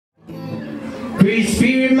Great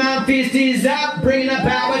spirit, my fist is up, bringing the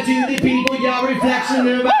power to the people. Your reflection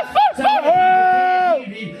of us. Some of you can't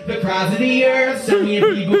read the cries of the earth. Some of you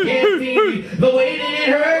people can't feel the way that it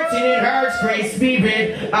hurts, and it hurts. Great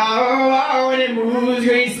spirit, oh, and it moves.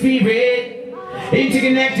 Great spirit,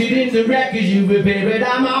 interconnected into records you prepare, but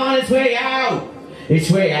I'm on its way out. Its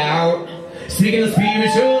way out. Speaking of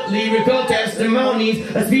spiritual, lyrical testimonies,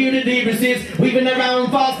 a spirit of lyricists, weaving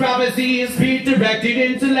around false prophecies, spirit directed,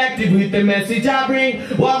 intellected with the message I bring.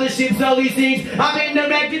 While the ship slowly sinks, I've been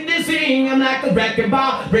directed to sing. I'm like a wrecking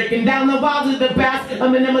ball, breaking down the walls of the past.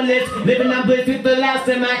 I'm minimalist, living on bliss with the last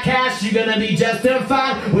of my cash. You're gonna be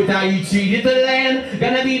justified with how you treated the land.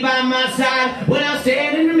 Gonna be by my side when I'm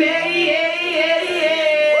standing remain.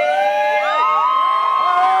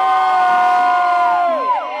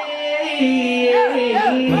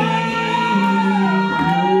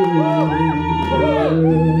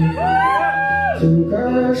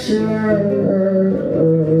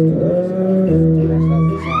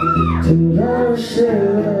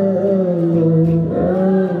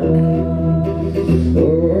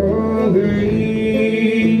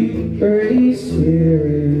 Great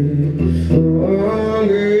spirit, oh,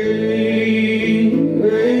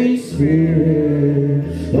 great spirit,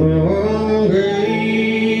 oh,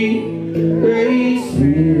 great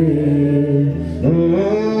spirit,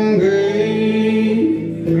 oh,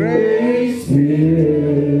 great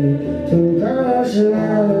spirit, to God's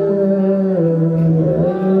love,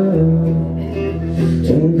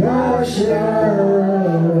 to God's love,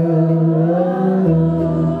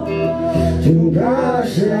 to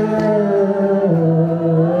God's love.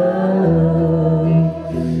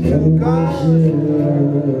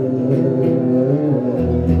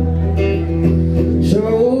 So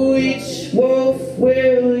which wolf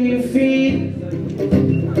will you feed?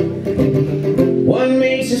 One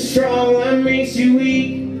makes you strong, one makes you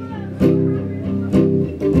weak.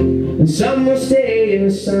 And some will stay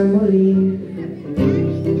and some will leave.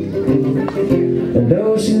 And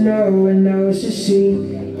those who know and those who seek,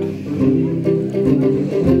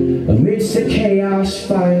 amidst the chaos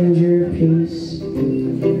find your peace.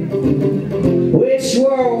 Which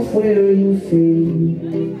wolf will you feed?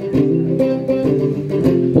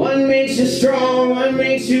 One makes you strong, one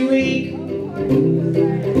makes you weak.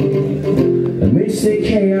 Amidst the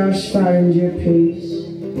chaos find your peace.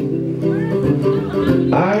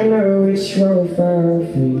 I know which wolf I'll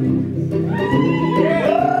feed.